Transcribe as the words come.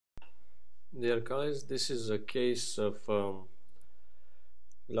Dear colleagues, this is a case of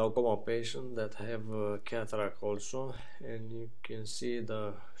glaucoma patient that have cataract also, and you can see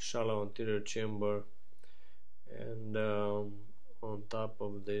the shallow anterior chamber, and on top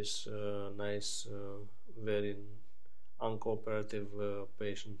of this nice, very uncooperative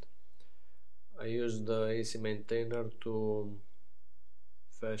patient. I used the AC maintainer to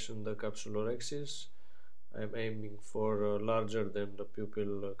fashion the capsulorhexis. I'm aiming for larger than the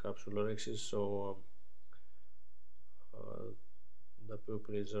pupil capsulorhexis, so the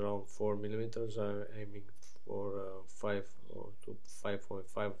pupil is around 4 millimeters. I'm aiming for 5 or to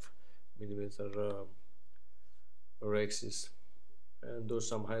 5.5 millimeter rhexis, and do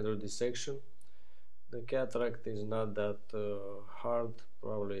some hydrodissection. The cataract is not that hard,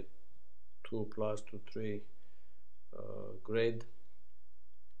 probably 2 plus to 3 grade.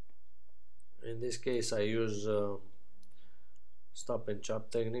 In this case I use stop and chop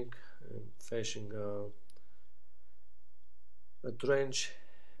technique, fashioning a trench,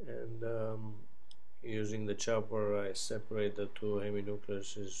 and using the chopper I separate the two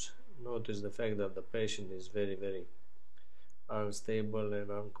heminucleuses. Notice the fact that the patient is very unstable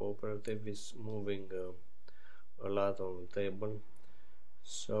and uncooperative, is moving a lot on the table,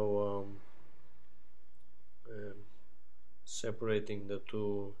 so separating the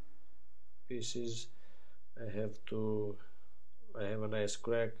two pieces, I have a nice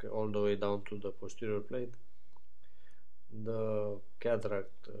crack all the way down to the posterior plate. The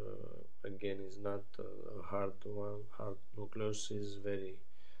cataract again is not a hard one. Hard nucleus is very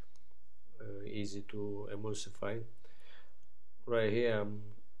easy to emulsify. Right here I'm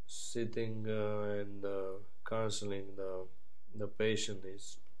sitting and counseling the patient.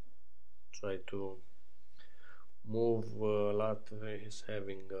 Is try to move a lot. He's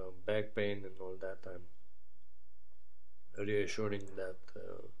having back pain and all that. I'm reassuring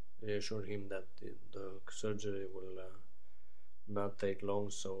reassure him that the surgery will not take long,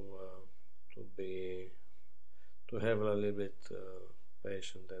 so to have a little bit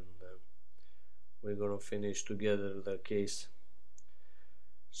patient, and we're gonna finish together the case.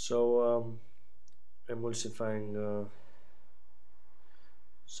 So emulsifying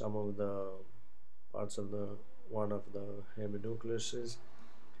some of the parts of one of the heminucleuses,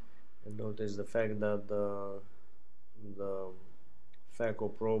 and notice the fact that the phaco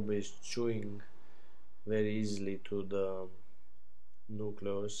probe is chewing very easily to the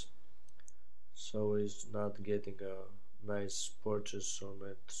nucleus, so it's not getting a nice purchase on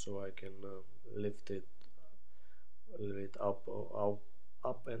it, so I can lift it a little bit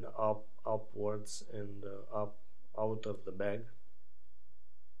up and upwards, and up out of the bag.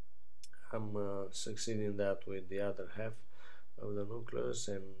 I'm succeeding that with the other half of the nucleus,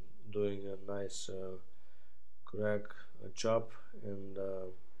 and doing a nice crack, a chop, and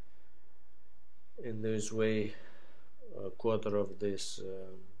in this way a quarter of this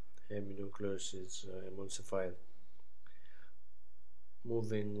heminucleus is emulsified.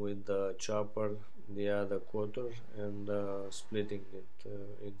 Moving with the chopper the other quarter, and splitting it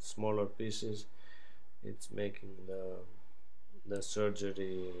in smaller pieces, it's making the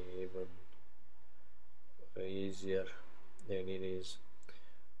surgery even easier than it is.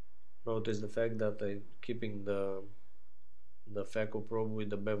 Notice the fact that I'm keeping the phaco probe with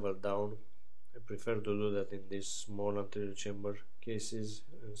the bevel down. I prefer to do that in these small anterior chamber cases,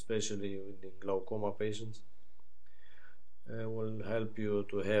 especially with the glaucoma patients. It will help you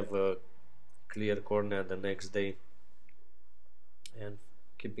to have a clear cornea the next day, and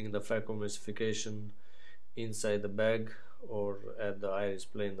keeping the phaco emulsification inside the bag or at the iris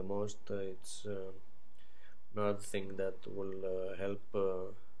plane the most. It's another thing that will help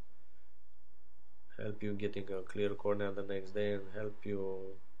you getting a clear cornea the next day, and help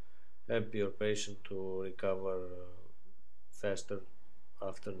your patient to recover faster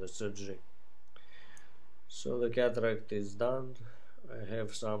after the surgery. So the cataract is done. I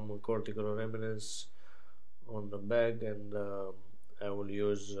have some cortical remnants on the bag, and I will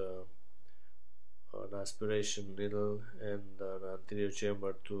use an aspiration needle and an anterior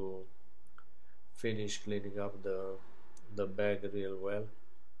chamber to finish cleaning up the bag real well.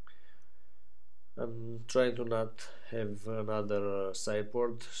 I'm trying to not have another side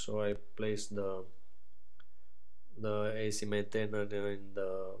port, so I place the AC maintainer in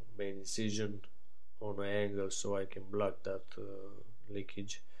the main incision on an angle, so I can block that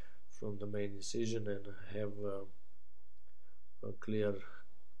leakage from the main incision and have a clean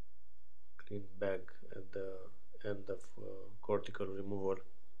bag at the end of cortical removal.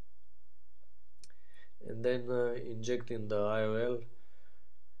 And then injecting the IOL,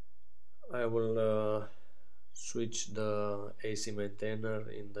 I will switch the AC maintainer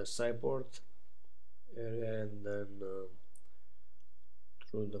in the side port area, and then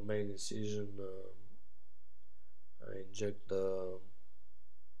through the main incision I inject the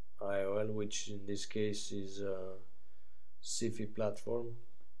IOL, which in this case is a Sifi platform.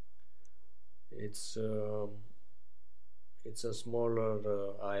 It's a smaller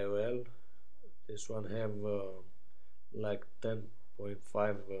IOL. This one have like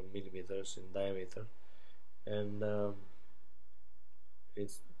 10.5 millimeters in diameter, and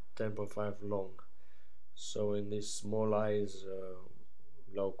it's 10.5 long. So in these small eyes,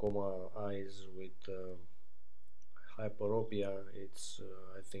 glaucoma eyes with hyperopia,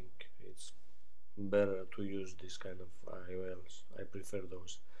 I think it's better to use this kind of IOLs. I prefer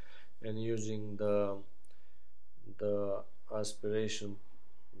those. And using the aspiration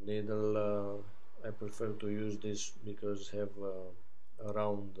needle, I prefer to use this because have a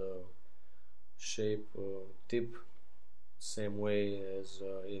round shape tip, same way as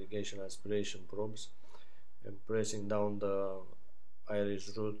irrigation aspiration probes, and pressing down the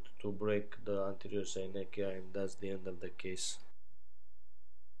iris root to break the anterior synechia, and that's the end of the case.